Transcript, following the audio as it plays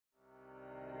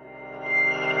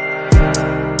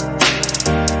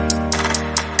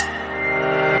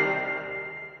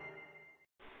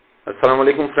Assalamu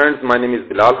alaikum friends, my name is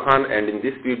Bilal Khan, and in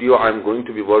this video I am going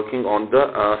to be working on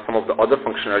some of the other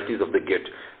functionalities of the Git.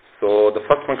 So the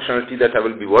first functionality that I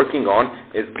will be working on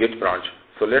is Git branch.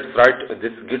 So let's write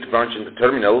this Git branch in the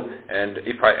terminal, and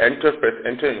if I press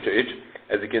enter into it,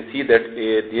 as you can see that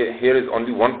here is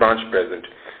only one branch present.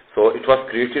 So it was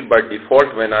created by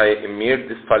default when I made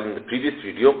this file in the previous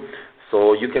video.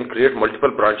 So you can create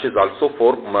multiple branches also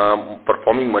for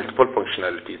performing multiple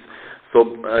functionalities. So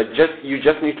you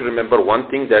just need to remember one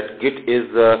thing, that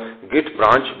Git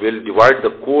branch will divide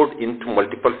the code into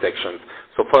multiple sections.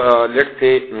 So for, let's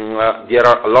say there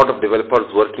are a lot of developers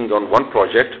working on one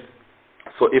project.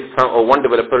 So if one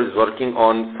developer is working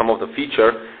on some of the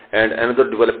feature and another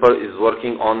developer is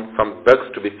working on some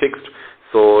bugs to be fixed,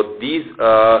 so these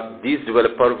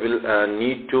developers will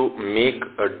need to make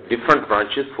different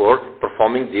branches for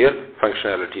performing their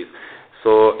functionalities.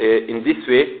 So in this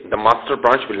way, the master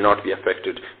branch will not be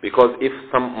affected, because if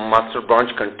some master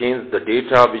branch contains the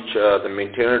data which the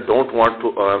maintainer don't want to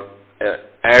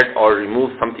add or remove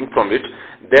something from it,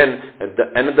 then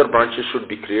another branches should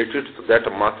be created so that a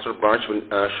master branch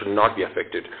should not be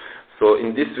affected. So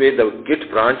in this way, the Git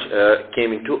branch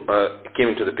came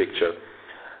into the picture.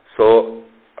 So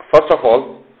first of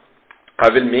all, I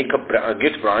will make a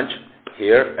Git branch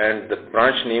here, and the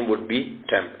branch name would be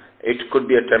temp. It could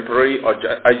be a temporary, or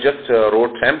I just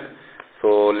wrote temp.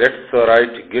 So let's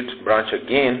write Git branch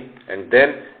again, and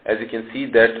then as you can see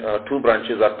that two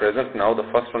branches are present now. The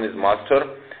first one is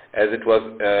master, as it was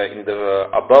in the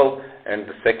above, and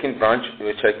the second branch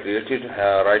which I created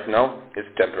right now is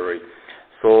temporary.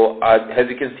 So as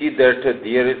you can see that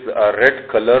there is a red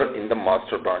color in the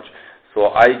master branch.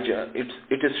 So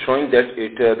it is showing that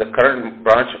the current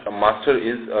branch master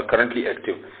is currently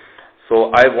active. So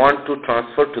I want to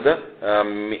transfer to the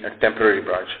temporary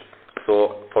branch.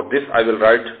 So for this I will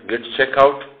write Git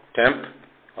Checkout temp.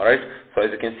 Alright. So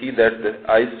as you can see that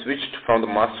I switched from the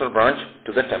master branch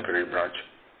to the temporary branch.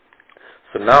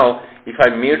 So now if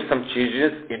I made some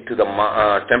changes into the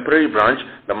temporary branch,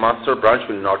 the master branch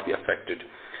will not be affected.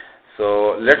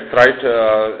 So let's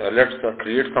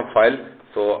create some file.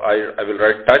 So I will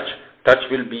write touch. Touch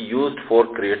will be used for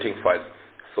creating files.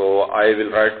 So I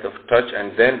will write the touch,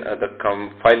 and then the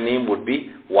file name would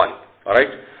be 1. Alright.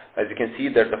 As you can see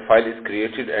that the file is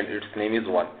created and its name is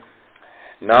 1.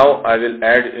 Now I will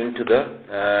add into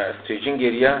the staging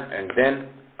area, and then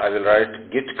I will write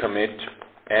git commit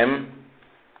m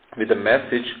with a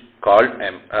message called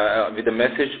m, with the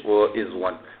message is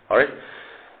 1. Alright.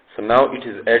 So now it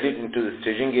is added into the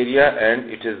staging area, and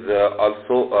it is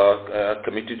also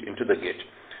committed into the Git.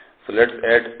 So let's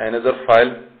add another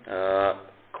file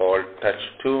called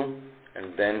touch2,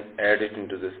 and then add it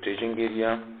into the staging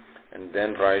area, and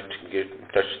then write git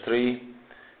touch3,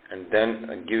 and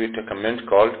then give it a comment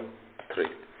called 3.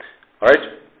 Alright.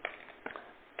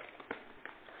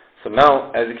 So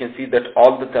now as you can see that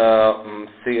all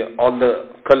the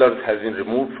colors has been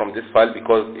removed from this file,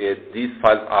 because these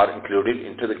files are included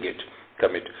into the Git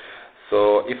commit.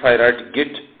 So if I write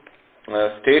git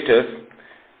status,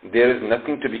 there is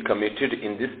nothing to be committed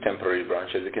in this temporary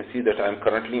branch. As you can see that I am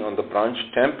currently on the branch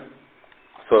temp,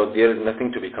 so there is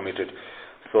nothing to be committed.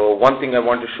 So one thing I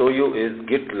want to show you is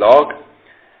git log.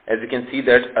 As you can see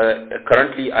that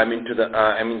currently I'm in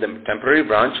the temporary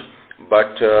branch,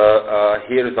 but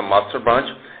here is the master branch,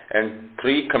 and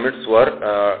 3 commits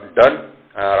were done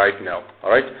right now.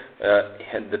 Alright,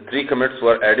 the 3 commits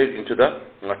were added into the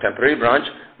temporary branch,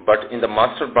 but in the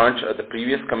master branch the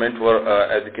previous commit were,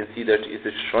 as you can see that it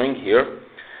is showing here.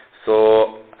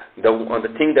 So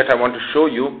the thing that I want to show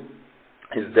you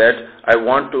is that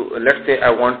let's say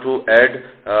I want to add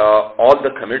all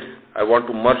the commits. I want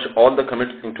to merge all the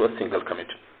commits into a single commit.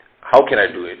 How can I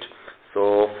do it?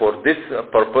 So for this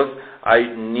purpose,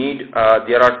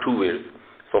 there are 2 ways.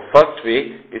 So first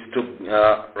way is to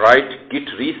write git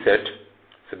reset.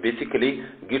 So basically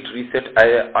git reset,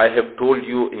 I have told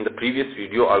you in the previous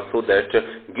video also that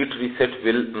git reset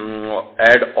will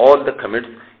add all the commits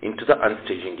into the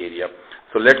unstaging area.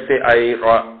 So let's say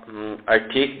I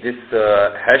take this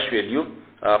hash value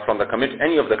from the commit,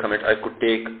 any of the commit. I could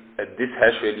take this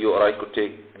hash value, or I could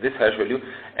take this hash value,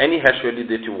 any hash value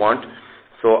that you want.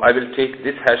 So I will take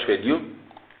this hash value,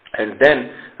 and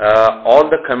then all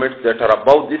the commits that are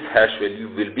above this hash value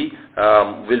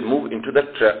will move into the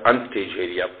unstaged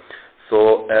area.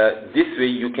 So this way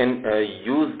you can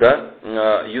use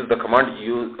the command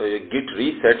git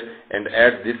reset and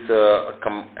add this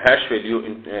hash value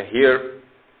in here,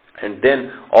 and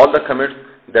then all the commits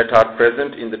that are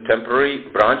present in the temporary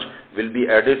branch will be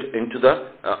added into the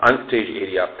unstaged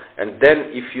area. And then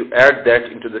if you add that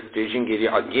into the staging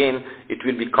area again, it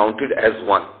will be counted as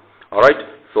 1. Alright,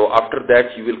 so after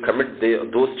that you will commit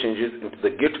those changes into the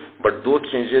Git, but those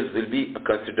changes will be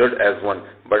considered as one.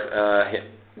 But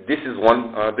this is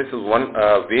one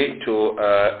way to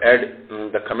add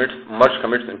the commits, merge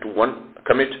commits into one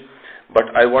commit.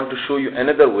 But I want to show you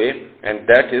another way, and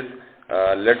that is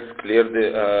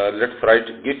let's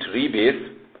write git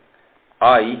rebase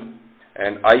I,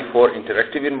 and I for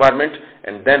interactive environment,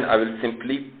 and then I will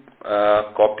simply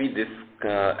copy this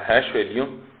hash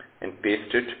value and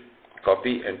paste it,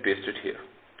 copy and paste it here.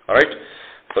 Alright,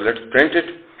 so let's print it.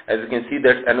 As you can see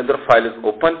that another file is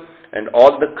open and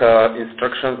all the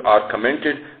instructions are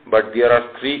commented, but there are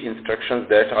 3 instructions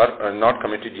that are not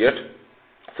commented yet.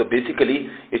 So basically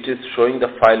it is showing the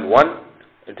file 1,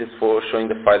 it is showing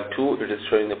the file 2, it is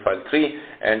showing the file 3,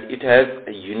 and it has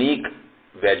unique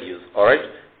values. Alright,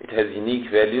 it has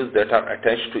unique values that are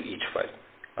attached to each file.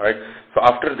 Alright, so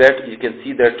after that you can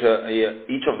see that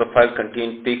each of the files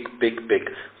contain pick.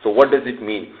 So what does it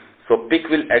mean? So pick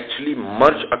will actually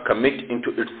merge a commit into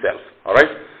itself. Alright,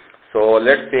 so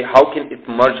let's say how can it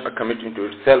merge a commit into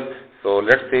itself? So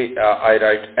let's say I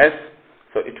write S,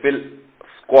 so it will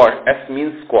squash. S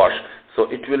means squash, so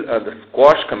it will the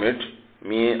squash commit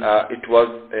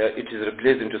it is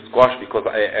replaced into squash because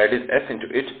I added S into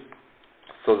it.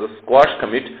 So the squash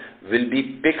commit will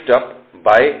be picked up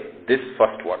by this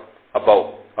first one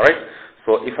above. Alright,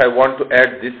 so if I want to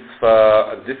add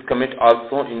this commit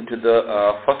also into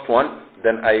the first one,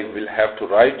 then I will have to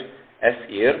write S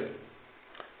here.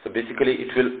 So basically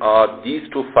it will these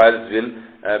 2 files will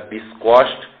be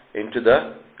squashed into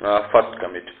the first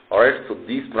commit. Alright, so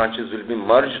these branches will be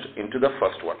merged into the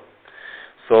first one.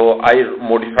 So I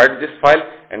modified this file,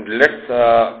 and let's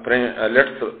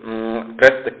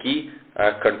press the key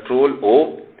Control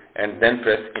O and then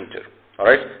press enter.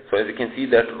 Alright, so as you can see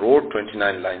that wrote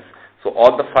 29 lines. So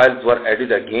all the files were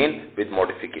added again with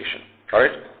modification.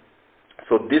 Alright,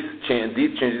 so these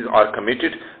changes are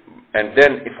committed, and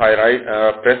then if I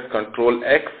press Control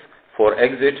X for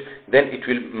exit, then it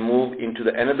will move into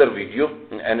the another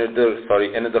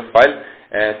file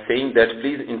saying that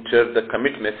please enter the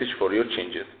commit message for your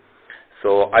changes.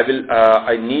 So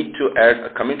I need to add a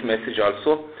commit message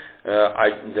also.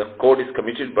 The code is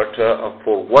committed, but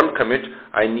for one commit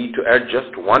I need to add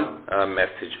just one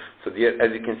message. So there,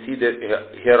 as you can see that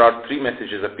here are 3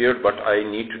 messages appeared, but I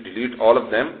need to delete all of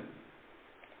them.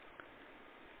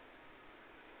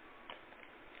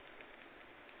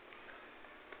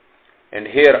 And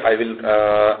here I will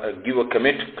give a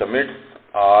commit. Commits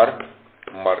are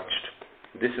merged.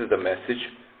 This is the message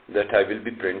that I will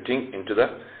be printing into the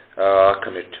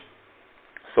commit.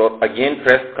 So again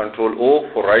press Ctrl O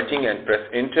for writing and press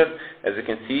enter. As you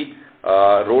can see,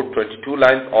 wrote 22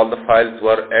 lines. All the files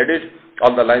were added.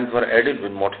 All the lines were added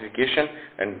with modification,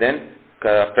 and then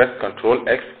press Ctrl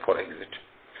X for exit.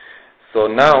 So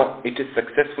now it is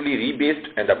successfully rebased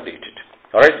and updated.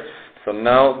 Alright, so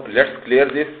now let's clear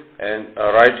this and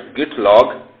write git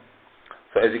log.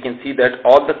 So as you can see that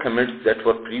all the commits that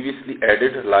were previously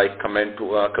added, like commit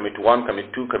 1,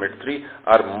 commit 2, commit 3,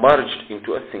 are merged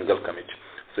into a single commit.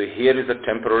 So here is a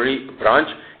temporary branch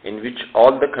in which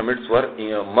all the commits were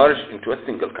merged into a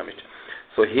single commit.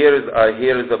 So here is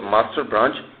a master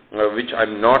branch which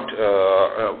I'm not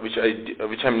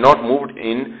moved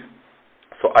in.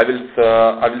 So I will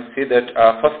say that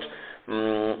first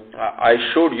I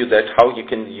showed you that how you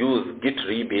can use git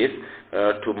rebase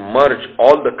to merge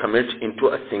all the commits into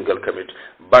a single commit.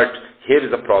 But here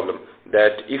is a problem,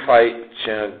 that if I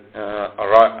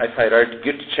write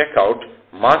git checkout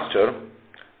master,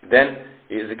 then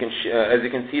as you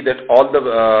can see that all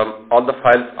the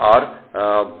files are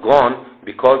gone,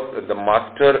 because the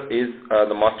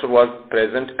master was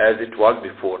present as it was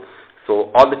before.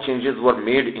 So all the changes were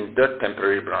made in the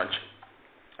temporary branch.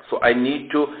 So I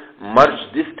need to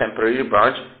merge this temporary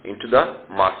branch into the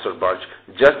master branch.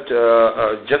 Just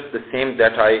the same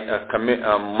that I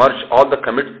merge all the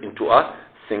commits into a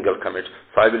single commit.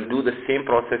 So I will do the same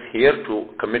process here to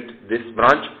commit this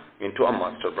branch into a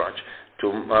master branch.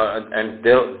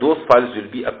 Those files will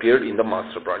be appeared in the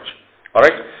master branch.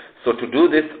 Alright. So to do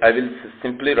this, I will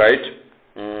simply write,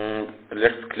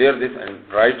 let's clear this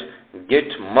and write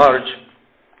git merge,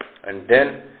 and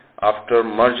then after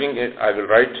merging it, I will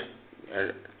write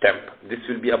temp. This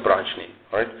will be a branch name.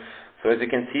 Alright. So as you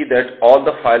can see that all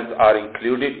the files are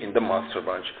included in the master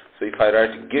branch. So if I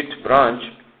write git branch,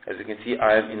 as you can see,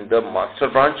 I am in the master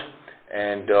branch,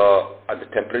 and the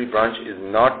temporary branch is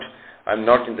not. I'm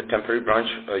not in the temporary branch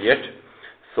yet.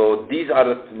 So these are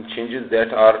the changes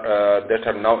that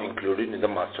are now included in the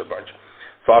master branch.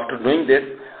 So after doing this,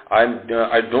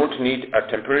 I don't need a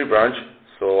temporary branch.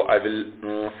 So I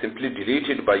will simply delete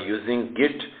it by using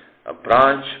git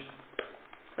branch,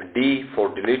 D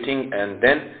for deleting, and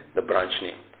then the branch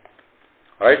name.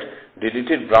 Alright,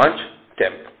 deleted branch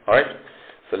temp. Alright,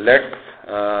 so let's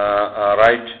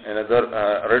write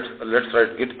another, let's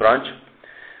write git branch.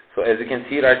 So as you can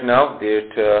see right now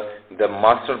that the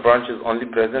master branch is only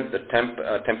present, the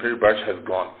temporary branch has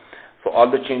gone. So all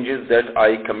the changes that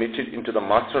I committed into the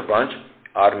master branch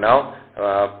are now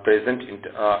present in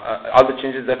all the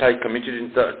changes that I committed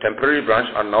in the temporary branch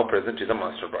are now present in the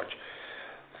master branch.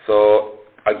 So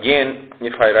again,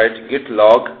 if I write git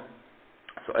log,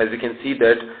 so as you can see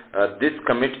that this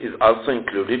commit is also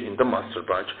included in the master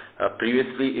branch.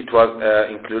 Previously it was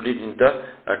included in the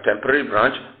temporary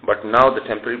branch, but now the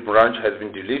temporary branch has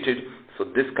been deleted, so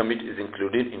this commit is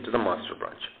included into the master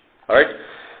branch. Alright,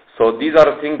 so these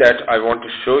are the things that I want to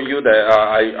show you, that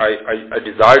I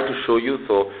desire to show you.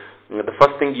 So the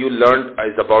first thing you learned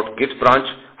is about Git branch,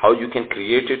 how you can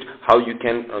create it, how you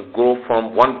can go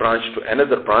from one branch to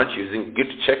another branch using Git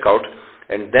Checkout,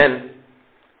 and then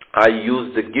I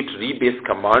use the git rebase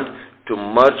command to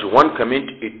merge one commit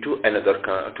into another,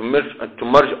 to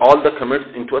merge all the commits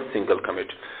into a single commit.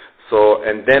 So,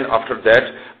 and then after that,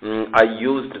 I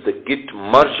used the git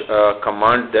merge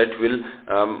command that will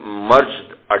merge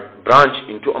a branch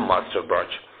into a master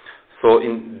branch. So,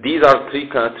 these are three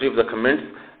of the commands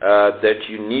that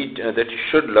you need, that you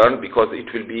should learn, because it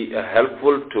will be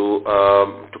helpful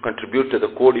to contribute to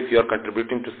the code. If you are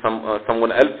contributing to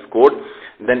someone else's code,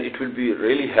 then it will be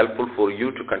really helpful for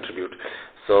you to contribute.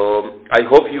 So I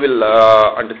hope you will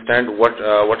understand what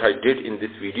I did in this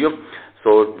video.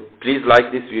 So please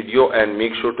like this video and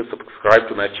make sure to subscribe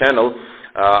to my channel.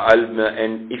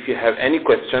 And if you have any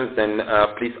questions, then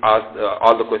please ask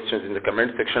all the questions in the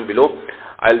comment section below.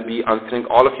 I'll be answering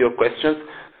all of your questions.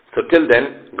 So till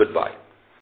then, goodbye.